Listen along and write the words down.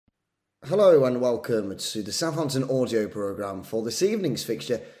Hello and welcome to the Southampton audio programme for this evening's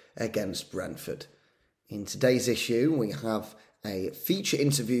fixture against Brentford. In today's issue, we have a feature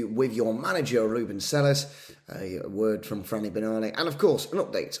interview with your manager, Rubén Sellés, a word from Franny Benali, and of course, an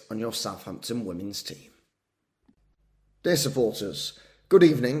update on your Southampton women's team. Dear supporters, good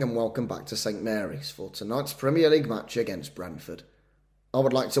evening and welcome back to St Mary's for tonight's Premier League match against Brentford. I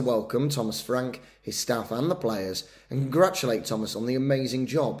would like to welcome Thomas Frank, his staff and the players and congratulate Thomas on the amazing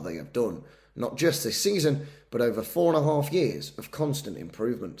job they have done, not just this season, but over 4.5 years of constant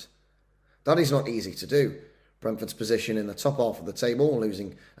improvement. That is not easy to do. Brentford's position in the top half of the table,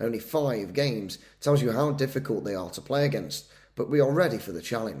 losing only 5 games, tells you how difficult they are to play against, but we are ready for the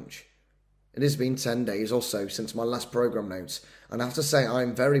challenge. It has been 10 days or so since my last programme notes, and I have to say I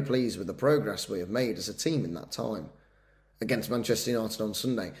am very pleased with the progress we have made as a team in that time. Against Manchester United on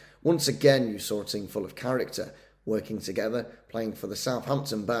Sunday, once again you saw a team full of character, working together, playing for the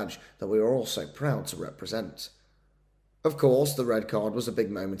Southampton badge that we are all so proud to represent. Of course, the red card was a big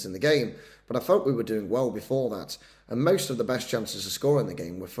moment in the game, but I felt we were doing well before that, and most of the best chances to score in the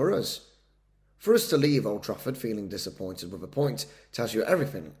game were for us. For us to leave Old Trafford feeling disappointed with a point tells you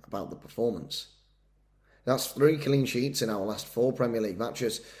everything about the performance. That's 3 clean sheets in our last 4 Premier League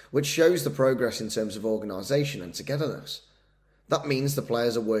matches, which shows the progress in terms of organisation and togetherness. That means the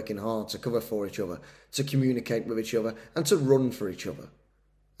players are working hard to cover for each other, to communicate with each other and to run for each other.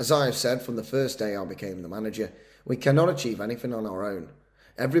 As I have said from the first day I became the manager, we cannot achieve anything on our own.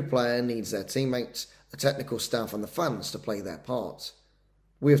 Every player needs their teammates, the technical staff and the fans to play their part.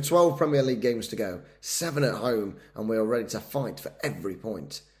 We have 12 Premier League games to go, 7 at home, and we are ready to fight for every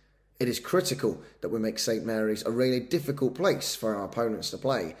point. It is critical that we make St Mary's a really difficult place for our opponents to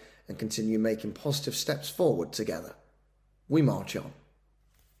play and continue making positive steps forward together. We march on.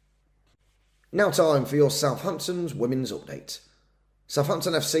 Now time for your Southampton's women's update.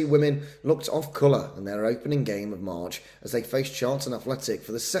 Southampton FC women looked off colour in their opening game of March as they faced Charlton Athletic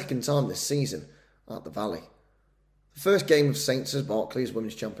for the second time this season at the Valley. The first game of Saints' Barclays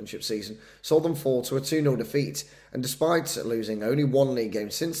Women's Championship season saw them fall to a 2-0 defeat, and despite losing only 1 league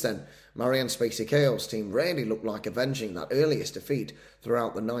game since then, Marianne Spacey-Cale's team really looked like avenging that earliest defeat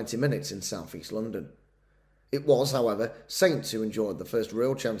throughout the 90 minutes in South East London. It was, however, Saints who enjoyed the first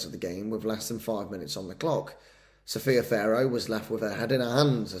real chance of the game with less than 5 minutes on the clock. Sophia Farrow was left with her head in her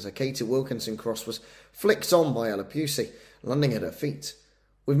hands as a Katie Wilkinson cross was flicked on by Ella Pusey, landing at her feet.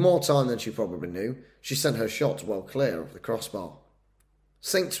 With more time than she probably knew, she sent her shot well clear of the crossbar.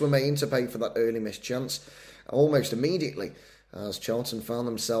 Saints were made to pay for that early missed chance almost immediately as Charlton found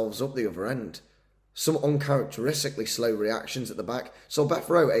themselves up the other end. Some uncharacteristically slow reactions at the back saw Beth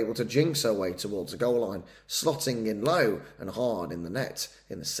Rowe able to jinx her way towards the goal line, slotting in low and hard in the net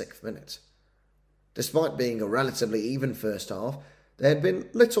in the 6th minute. Despite being a relatively even first half, there had been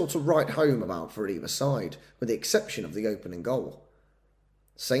little to write home about for either side, with the exception of the opening goal.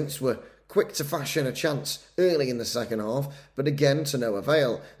 Saints were quick to fashion a chance early in the second half, but again to no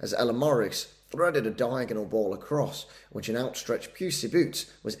avail as Ella Morris threaded a diagonal ball across, which an outstretched Pusey boot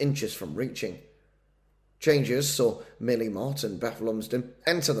was inches from reaching. Changes saw Millie Mott and Beth Lumsden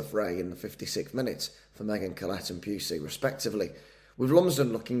enter the fray in the 56th minute for Megan Collette and Pusey respectively, with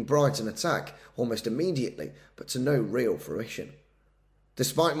Lumsden looking bright in attack almost immediately, but to no real fruition.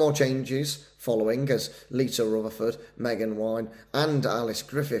 Despite more changes following as Lita Rutherford, Megan Wine and Alice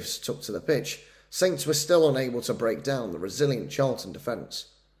Griffiths took to the pitch, Saints were still unable to break down the resilient Charlton defence.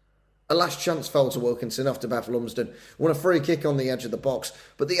 A last chance fell to Wilkinson after Beth Lumsden won a free kick on the edge of the box,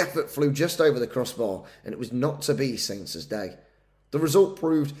 but the effort flew just over the crossbar and it was not to be Saints' day. The result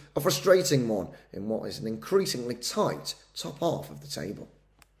proved a frustrating one in what is an increasingly tight top half of the table.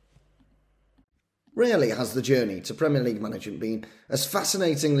 Rarely has the journey to Premier League management been as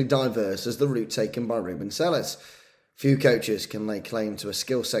fascinatingly diverse as the route taken by Rubén Sellés. Few coaches can lay claim to a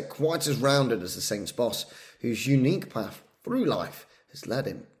skill set quite as rounded as the Saints boss, whose unique path through life has led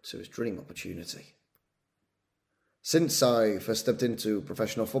him to his dream opportunity. Since I first stepped into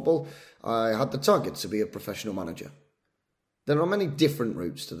professional football, I had the target to be a professional manager. There are many different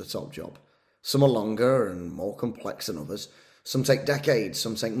routes to the top job. Some are longer and more complex than others. Some take decades,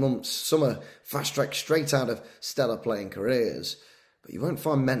 some take months, some are fast-tracked straight out of stellar playing careers, but you won't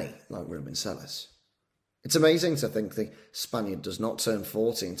find many like Rubén Sellés. It's amazing to think the Spaniard does not turn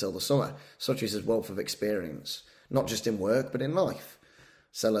 40 until the summer, such is his wealth of experience, not just in work but in life.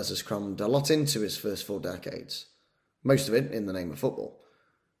 Sellés has crammed a lot into his first 4 decades, most of it in the name of football.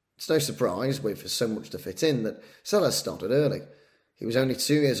 It's no surprise, with so much to fit in, that Sellés started early. He was only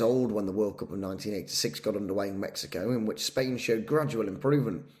 2 years old when the World Cup of 1986 got underway in Mexico, in which Spain showed gradual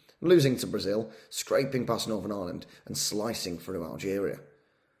improvement, losing to Brazil, scraping past Northern Ireland and slicing through Algeria.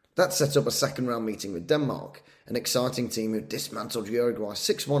 That set up a second-round meeting with Denmark, an exciting team who dismantled Uruguay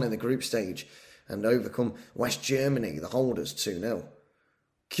 6-1 in the group stage and overcome West Germany, the holders, 2-0.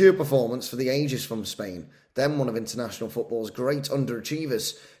 Cue performance for the ages from Spain, then one of international football's great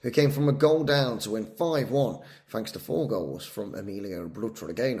underachievers, who came from a goal down to win 5-1 thanks to 4 goals from Emilio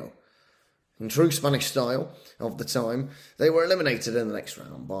Butragueño. In true Spanish style of the time, they were eliminated in the next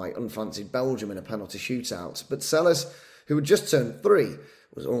round by unfancied Belgium in a penalty shootout, but Sellés, who had just turned 3,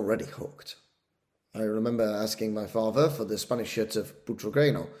 was already hooked. I remember asking my father for the Spanish shirt of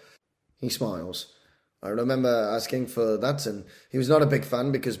Butragueño. He smiles. I remember asking for that, and he was not a big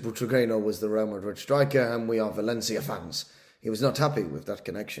fan because Butragueño was the Real Madrid striker and we are Valencia fans. He was not happy with that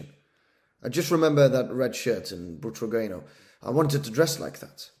connection. I just remember that red shirt and Butragueño. I wanted to dress like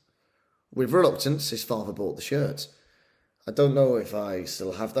that. With reluctance, his father bought the shirt. I don't know if I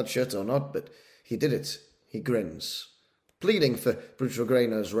still have that shirt or not, but he did it. He grins. Pleading for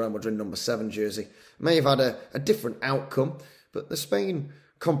Butragueño's Real Madrid number 7 jersey may have had a different outcome, but the Spain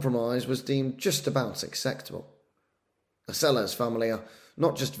compromise was deemed just about acceptable. The Sellés family are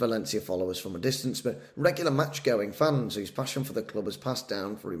not just Valencia followers from a distance, but regular match-going fans whose passion for the club has passed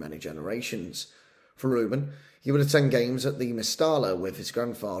down through many generations. For Rubén, he would attend games at the Mestalla with his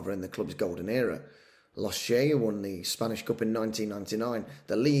grandfather in the club's golden era. Los Che won the Spanish Cup in 1999,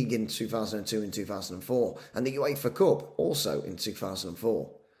 the League in 2002 and 2004, and the UEFA Cup also in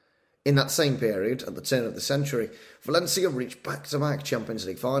 2004. In that same period, at the turn of the century, Valencia reached back-to-back Champions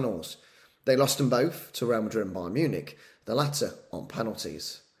League finals. They lost them both to Real Madrid and Bayern Munich, the latter on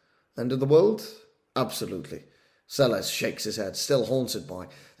penalties. End of the world? Absolutely. Sellés shakes his head, still haunted by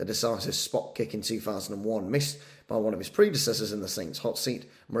the decisive spot kick in 2001, missed by one of his predecessors in the Saints' hot seat,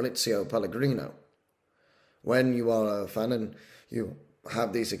 Maurizio Pellegrino. When you are a fan and you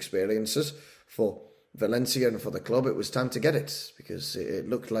have these experiences, for Valencia and for the club, it was time to get it, because it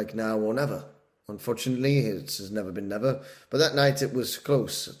looked like now or never. Unfortunately, it has never been never, but that night it was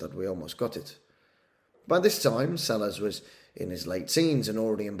close that we almost got it. By this time, Sellés was in his late teens and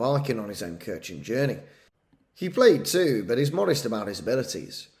already embarking on his own coaching journey. He played too, but he's modest about his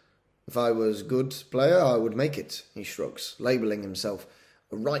abilities. If I was a good player, I would make it, he shrugs, labelling himself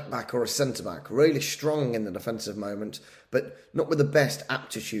a right-back or a centre-back, really strong in the defensive moment, but not with the best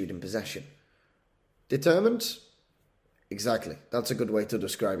aptitude in possession. Determined? Exactly, that's a good way to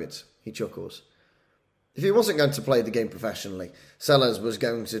describe it, he chuckles. If he wasn't going to play the game professionally, Sellés was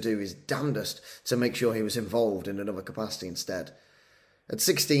going to do his damnedest to make sure he was involved in another capacity instead. At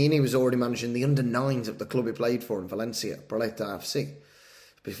 16, he was already managing the under-9s of the club he played for in Valencia, Proleta FC,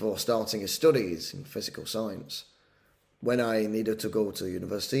 before starting his studies in physical science. When I needed to go to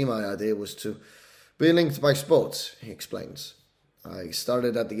university, my idea was to be linked by sport, he explains. I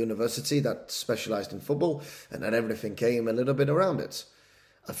started at the university that specialised in football, and then everything came a little bit around it.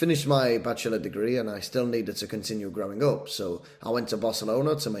 I finished my bachelor degree and I still needed to continue growing up, so I went to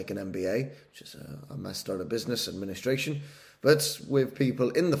Barcelona to make an MBA, which is a Master of Business Administration, but with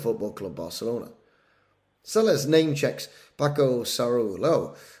people in the Football Club Barcelona. Sellés name checks Paco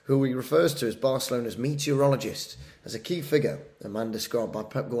Saraulo, who he refers to as Barcelona's meteorologist, as a key figure, a man described by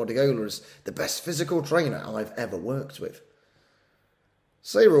Pep Guardiola as the best physical trainer I've ever worked with.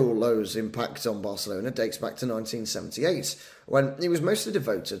 Saraulo's impact on Barcelona dates back to 1978, when he was mostly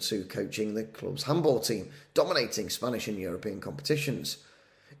devoted to coaching the club's handball team, dominating Spanish and European competitions.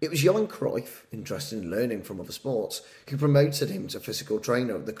 It was Johan Cruyff, interested in learning from other sports, who promoted him to physical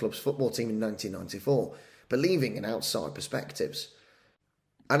trainer of the club's football team in 1994, believing in outside perspectives.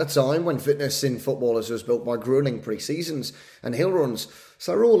 At a time when fitness in footballers was built by gruelling pre-seasons and hill runs,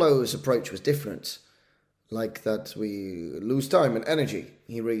 Saraulo's approach was different. Like that we lose time and energy,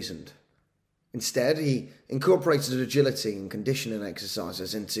 he reasoned. Instead, he incorporated agility and conditioning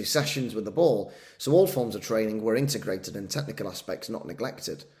exercises into sessions with the ball, so all forms of training were integrated and technical aspects not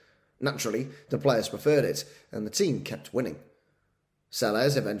neglected. Naturally, the players preferred it, and the team kept winning.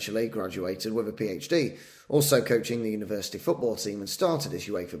 Sellés eventually graduated with a PhD, also coaching the university football team, and started his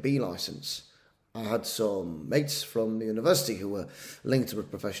UEFA B licence. I had some mates from the university who were linked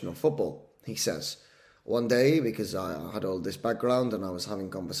with professional football, he says. One day, because I had all this background and I was having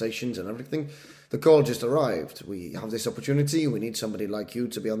conversations and everything, the call just arrived. We have this opportunity, we need somebody like you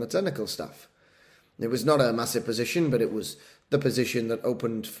to be on the technical staff. It was not a massive position, but it was the position that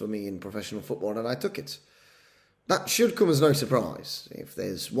opened for me in professional football, and I took it. That should come as no surprise. If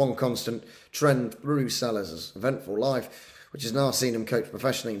there's one constant trend through Sellés' eventful life, which has now seen him coach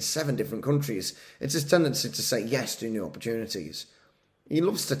professionally in 7 different countries, it's his tendency to say yes to new opportunities. He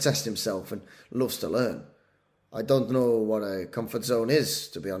loves to test himself and loves to learn. I don't know what a comfort zone is,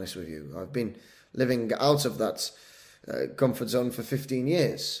 to be honest with you. I've been living out of that comfort zone for 15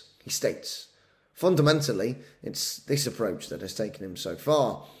 years, he states. Fundamentally, it's this approach that has taken him so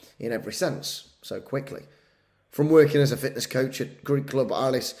far, in every sense, so quickly. From working as a fitness coach at Greek club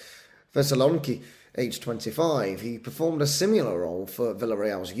Aris Thessaloniki, aged 25, he performed a similar role for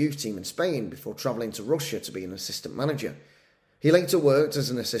Villarreal's youth team in Spain before travelling to Russia to be an assistant manager. He later worked as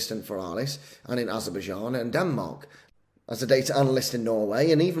an assistant for Aris and in Azerbaijan and Denmark, as a data analyst in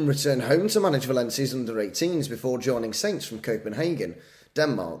Norway, and even returned home to manage Valencia's under-18s before joining Saints from Copenhagen,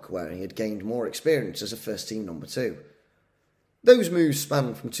 Denmark, where he had gained more experience as a first-team number 2. Those moves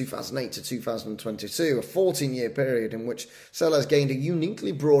spanned from 2008 to 2022, a 14-year period in which Sellés gained a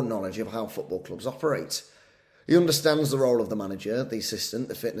uniquely broad knowledge of how football clubs operate. He understands the role of the manager, the assistant,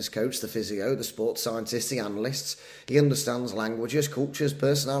 the fitness coach, the physio, the sports scientist, the analysts. He understands languages, cultures,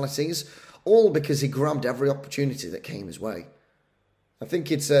 personalities, all because he grabbed every opportunity that came his way. I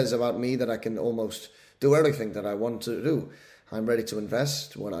think it says about me that I can almost do everything that I want to do. I'm ready to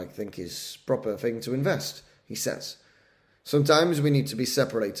invest when I think is proper thing to invest, he says. Sometimes we need to be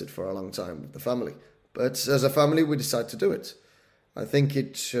separated for a long time with the family, but as a family we decide to do it. I think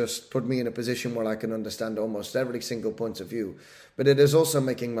it just put me in a position where I can understand almost every single point of view, but it is also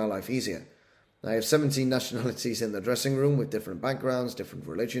making my life easier. I have 17 nationalities in the dressing room with different backgrounds, different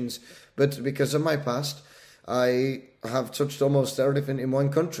religions, but because of my past, I have touched almost everything in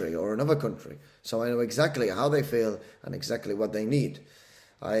one country or another country, so I know exactly how they feel and exactly what they need.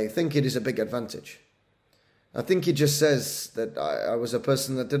 I think it is a big advantage. I think it just says that I was a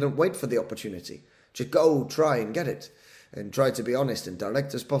person that didn't wait for the opportunity. Just go, try and get it, and try to be honest and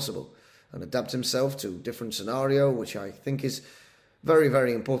direct as possible, and adapt himself to a different scenario, which I think is very,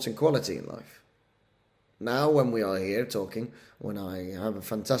 very important quality in life. Now, when we are here talking, when I have a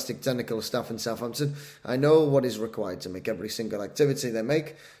fantastic technical staff in Southampton, I know what is required to make every single activity they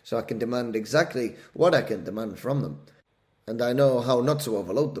make, so I can demand exactly what I can demand from them. And I know how not to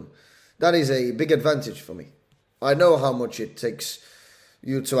overload them. That is a big advantage for me. I know how much it takes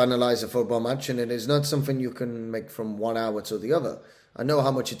you to analyse a football match, and it is not something you can make from 1 hour to the other. I know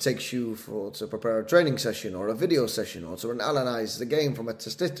how much it takes you to prepare a training session or a video session or to analyse the game from a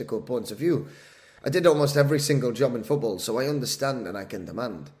statistical point of view. I did almost every single job in football, so I understand and I can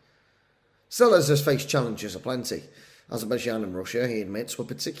demand. Sellés has faced challenges aplenty. Azerbaijan and Russia, he admits, were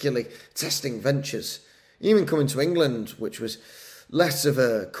particularly testing ventures. Even coming to England, which was less of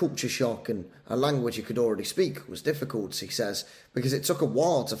a culture shock and a language he could already speak, was difficult, he says, because it took a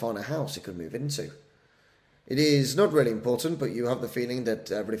while to find a house he could move into. It is not really important, but you have the feeling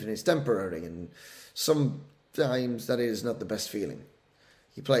that everything is temporary, and sometimes that is not the best feeling.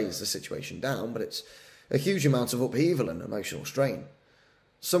 He plays the situation down, but it's a huge amount of upheaval and emotional strain.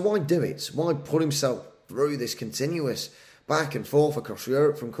 So why do it? Why put himself through this continuous back and forth across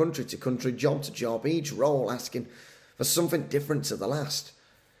Europe from country to country, job to job, each role asking for something different to the last?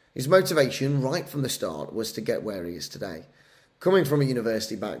 His motivation right from the start was to get where he is today. Coming from a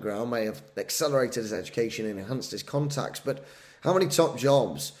university background may have accelerated his education and enhanced his contacts, but how many top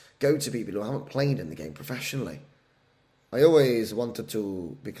jobs go to people who haven't played in the game professionally? I always wanted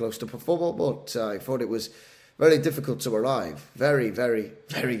to be close to football, but I thought it was very difficult to arrive. Very, very,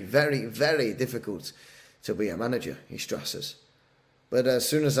 very, very, very difficult to be a manager, he stresses. But as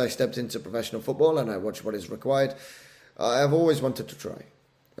soon as I stepped into professional football and I watched what is required, I have always wanted to try.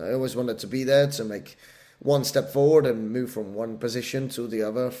 I always wanted to be there to make one step forward and move from one position to the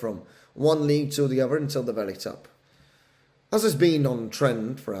other, from one league to the other until the very top. As has been on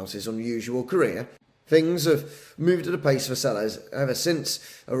trend throughout his unusual career, things have moved at a pace for Sellés ever since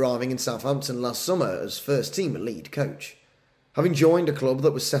arriving in Southampton last summer as first-team lead coach. Having joined a club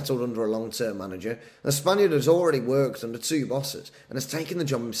that was settled under a long-term manager, the Spaniard has already worked under 2 bosses and has taken the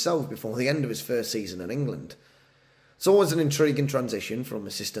job himself before the end of his first season in England. It's always an intriguing transition from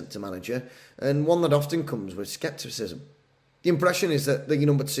assistant to manager, and one that often comes with scepticism. The impression is that the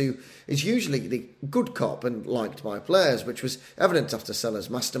number 2 is usually the good cop and liked by players, which was evident after Sellés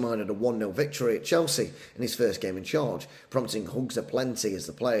masterminded a 1-0 victory at Chelsea in his first game in charge, prompting hugs aplenty as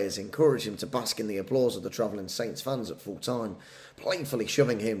the players encouraged him to bask in the applause of the travelling Saints fans at full time, playfully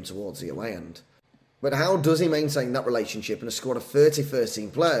shoving him towards the away end. But how does he maintain that relationship in a squad of 30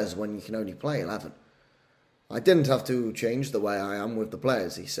 first-team players when you can only play 11? I didn't have to change the way I am with the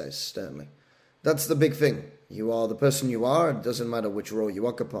players, he says sternly. That's the big thing. You are the person you are, it doesn't matter which role you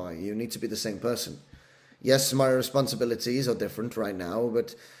occupy, you need to be the same person. Yes, my responsibilities are different right now,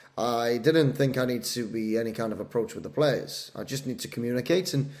 but I didn't think I need to be any kind of approach with the players. I just need to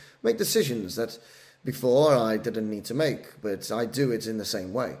communicate and make decisions that before I didn't need to make, but I do it in the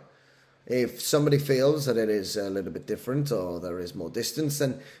same way. If somebody feels that it is a little bit different or there is more distance,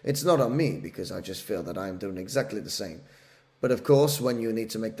 then it's not on me, because I just feel that I am doing exactly the same. But of course, when you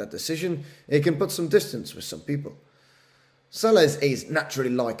need to make that decision, it can put some distance with some people. Sellés is naturally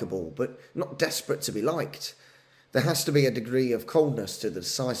likeable, but not desperate to be liked. There has to be a degree of coldness to the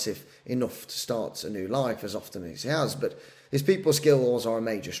decisive enough to start a new life as often as he has, but his people skills are a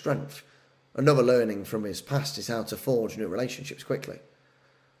major strength. Another learning from his past is how to forge new relationships quickly.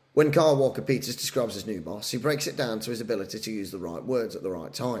 When Carl Walker-Peters describes his new boss, he breaks it down to his ability to use the right words at the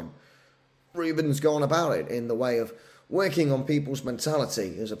right time. Rubén's gone about it in the way of working on people's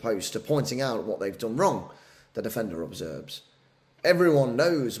mentality as opposed to pointing out what they've done wrong, the defender observes. Everyone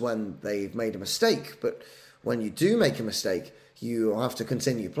knows when they've made a mistake, but when you do make a mistake, you have to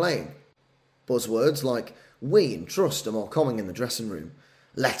continue playing. Buzzwords like we and trust are more common in the dressing room.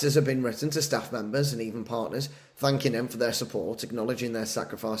 Letters have been written to staff members and even partners, thanking them for their support, acknowledging their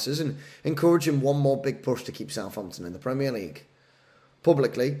sacrifices and encouraging one more big push to keep Southampton in the Premier League.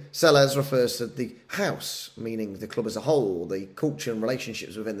 Publicly, Sellés refers to the house, meaning the club as a whole, the culture and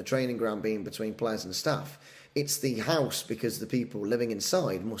relationships within the training ground being between players and staff. It's the house because the people living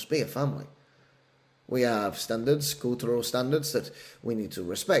inside must be a family. We have standards, cultural standards that we need to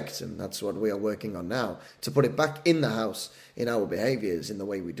respect, and that's what we are working on now, to put it back in the house, in our behaviours, in the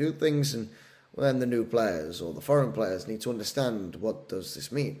way we do things, and when the new players or the foreign players need to understand what does this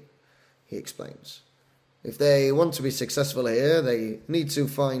mean, he explains. If they want to be successful here, they need to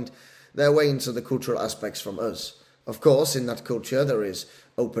find their way into the cultural aspects from us. Of course, in that culture there is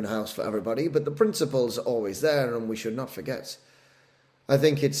open house for everybody, but the principles are always there and we should not forget. I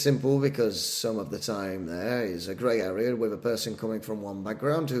think it's simple because some of the time there is a grey area with a person coming from one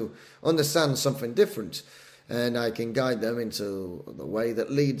background who understands something different, and I can guide them into the way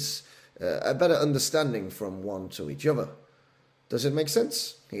that leads a better understanding from one to each other. Does it make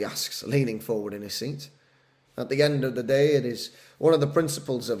sense? He asks, leaning forward in his seat. At the end of the day, it is one of the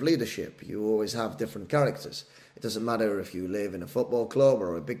principles of leadership. You always have different characters. It doesn't matter if you live in a football club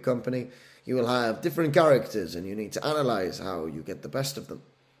or a big company, you will have different characters and you need to analyse how you get the best of them.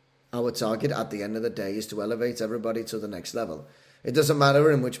 Our target at the end of the day is to elevate everybody to the next level. It doesn't matter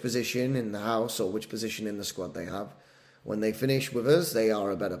in which position in the house or which position in the squad they have. When they finish with us, they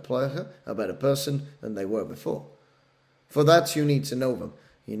are a better player, a better person than they were before. For that, you need to know them.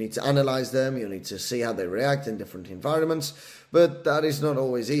 You need to analyse them, you need to see how they react in different environments, but that is not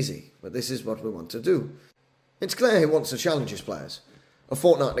always easy. But this is what we want to do. It's clear he wants to challenge his players. A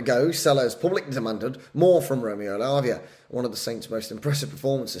fortnight ago, Sellés publicly demanded more from Romeo Lavia, one of the Saints' most impressive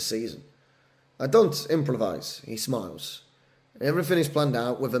performances this season. I don't improvise, he smiles. Everything is planned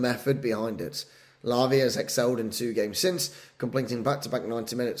out with a method behind it. Lavia has excelled in 2 games since, completing back-to-back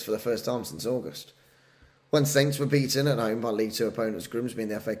 90 minutes for the first time since August. When Saints were beaten at home by League Two opponents Grimsby in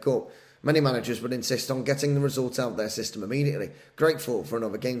the FA Cup, many managers would insist on getting the result out of their system immediately, grateful for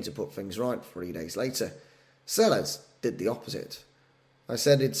another game to put things right 3 days later. Sellés did the opposite. I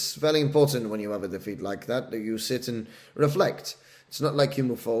said it's very important when you have a defeat like that you sit and reflect. It's not like you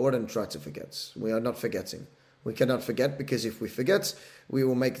move forward and try to forget. We are not forgetting. We cannot forget because if we forget, we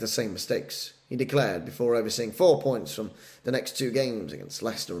will make the same mistakes, he declared before overseeing 4 points from the next 2 games against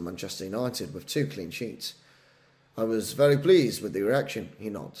Leicester and Manchester United with 2 clean sheets. I was very pleased with the reaction, he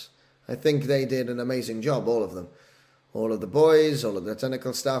nods. I think they did an amazing job, all of them. All of the boys, all of the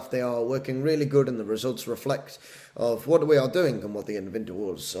technical staff, they are working really good and the results reflect of what we are doing and what the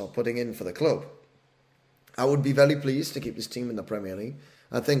individuals are putting in for the club. I would be very pleased to keep this team in the Premier League.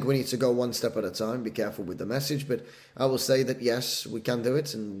 I think we need to go one step at a time, be careful with the message, but I will say that yes, we can do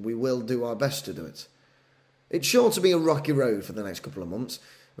it and we will do our best to do it. It's sure to be a rocky road for the next couple of months,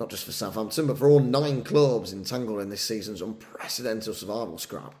 not just for Southampton, but for all 9 clubs entangled in this season's unprecedented survival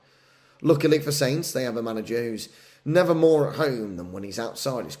scrap. Luckily for Saints, they have a manager who's never more at home than when he's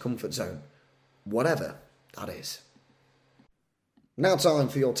outside his comfort zone. Whatever that is. Now time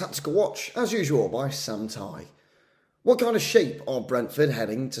for your tactical watch, as usual, by Sam Tighe. What kind of shape are Brentford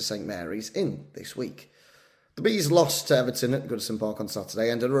heading to St Mary's in this week? The Bees lost to Everton at Goodison Park on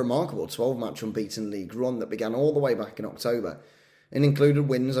Saturday and did a remarkable 12-match unbeaten league run that began all the way back in October. It included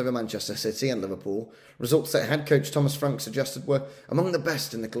wins over Manchester City and Liverpool, results that head coach Thomas Frank suggested were among the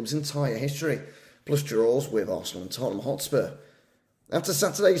best in the club's entire history, plus draws with Arsenal and Tottenham Hotspur. After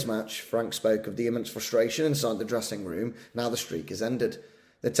Saturday's match, Frank spoke of the immense frustration inside the dressing room now the streak has ended.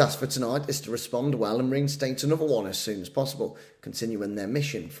 The task for tonight is to respond well and reinstate another one as soon as possible, continuing their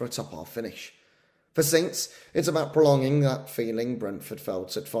mission for a top-half finish. For Saints, it's about prolonging that feeling Brentford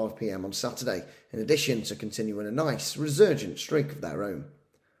felt at 5 p.m. on Saturday, in addition to continuing a nice, resurgent streak of their own.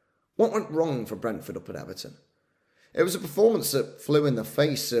 What went wrong for Brentford up at Everton? It was a performance that flew in the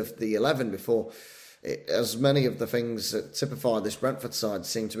face of the 11 before, as many of the things that typify this Brentford side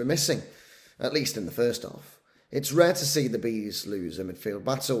seemed to be missing, at least in the first half. It's rare to see the Bees lose a midfield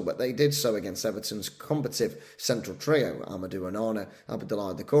battle, but they did so against Everton's combative central trio, Amadou Onana,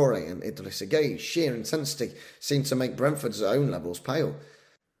 Abdoulaye Doucouré and Idrissa Gueye. Sheer intensity seemed to make Brentford's own levels pale.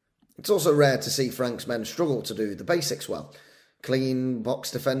 It's also rare to see Frank's men struggle to do the basics well. Clean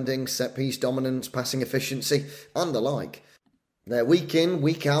box defending, set-piece dominance, passing efficiency, and the like. Their week in,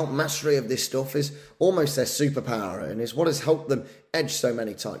 week out mastery of this stuff is almost their superpower and is what has helped them edge so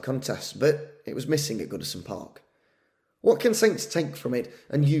many tight contests, but it was missing at Goodison Park. What can Saints take from it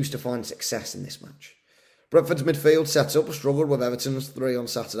and use to find success in this match? Brentford's midfield setup struggled with Everton's 3 on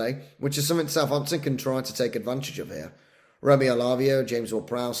Saturday, which is something Southampton can try to take advantage of here. Remy Olavio, James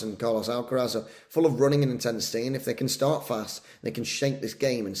Ward-Prowse and Carlos Alcaraz are full of running and intensity, and if they can start fast, they can shape this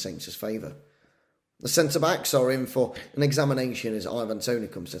game in Saints' favour. The centre-backs are in for an examination as Ivan Toney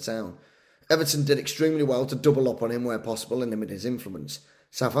comes to town. Everton did extremely well to double up on him where possible and limit his influence.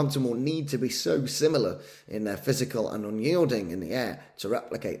 Southampton will need to be so similar in their physical and unyielding in the air to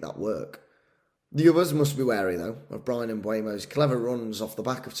replicate that work. The others must be wary, though, of Bryan Mbeumo's clever runs off the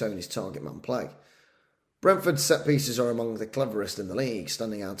back of Tony's target man play. Brentford's set pieces are among the cleverest in the league,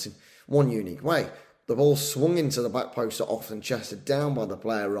 standing out in one unique way. The ball swung into the back post are often chested down by the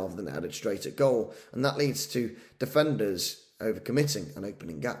player rather than headed straight at goal, and that leads to defenders overcommitting and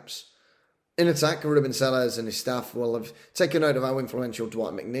opening gaps. In attack, Rubén Sellés and his staff will have taken note of how influential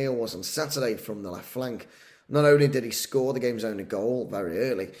Dwight McNeil was on Saturday from the left flank. Not only did he score the game's only goal very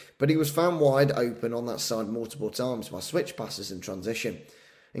early, but he was found wide open on that side multiple times by switch passes in transition.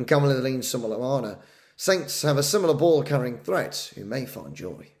 In Kamaldeen Sulemana, Saints have a similar ball-carrying threat who may find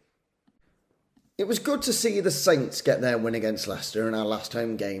joy. It was good to see the Saints get their win against Leicester in our last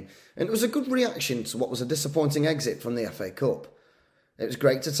home game, and it was a good reaction to what was a disappointing exit from the FA Cup. It was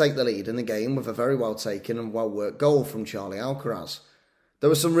great to take the lead in the game with a very well-taken and well-worked goal from Charlie Alcaraz. There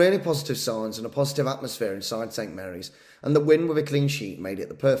were some really positive signs and a positive atmosphere inside St Mary's, and the win with a clean sheet made it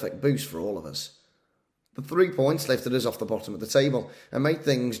the perfect boost for all of us. The 3 points lifted us off the bottom of the table and made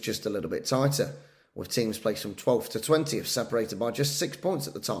things just a little bit tighter, with teams placed from 12th to 20th separated by just 6 points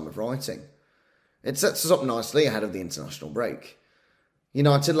at the time of writing. It sets us up nicely ahead of the international break.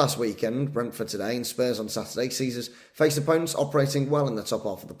 United last weekend, Brentford today and Spurs on Saturday sees us face opponents operating well in the top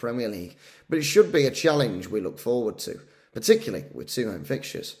half of the Premier League, but it should be a challenge we look forward to, particularly with 2 home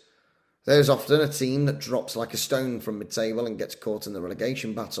fixtures. There's often a team that drops like a stone from mid-table and gets caught in the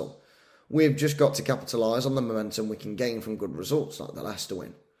relegation battle. We've just got to capitalise on the momentum we can gain from good results like the Leicester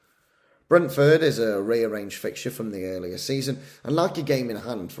win. Brentford is a rearranged fixture from the earlier season and like a game in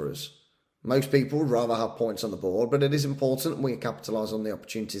hand for us. Most people would rather have points on the board, but it is important we capitalise on the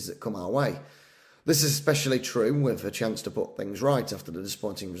opportunities that come our way. This is especially true with a chance to put things right after the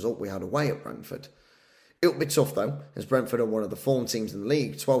disappointing result we had away at Brentford. It'll be tough though, as Brentford are one of the form teams in the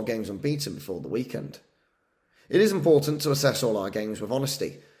league, 12 games unbeaten before the weekend. It is important to assess all our games with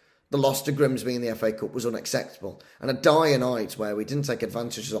honesty. The loss to Grimsby in the FA Cup was unacceptable, and a dire night where we didn't take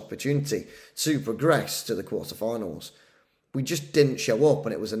advantage of the opportunity to progress to the quarter-finals. We just didn't show up,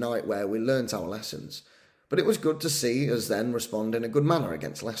 and it was a night where we learnt our lessons. But it was good to see us then respond in a good manner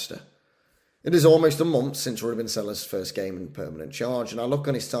against Leicester. It is almost a month since Rubén Sellés' first game in permanent charge, and I look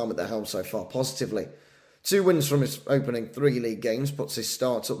on his time at the helm so far positively. 2 wins from his opening 3 league games puts his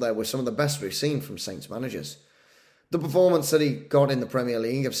starts up there with some of the best we've seen from Saints managers. The performance that he got in the Premier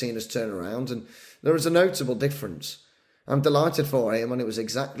League have seen us turn around, and there is a notable difference. I'm delighted for him, and it was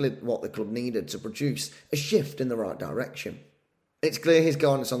exactly what the club needed to produce a shift in the right direction. It's clear his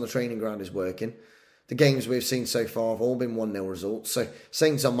guidance on the training ground is working. The games we've seen so far have all been 1-0 results, so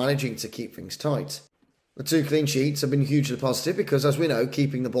Saints are managing to keep things tight. The 2 clean sheets have been hugely positive because, as we know,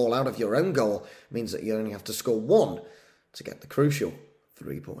 keeping the ball out of your own goal means that you only have to score 1 to get the crucial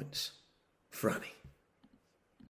 3 points. Franny.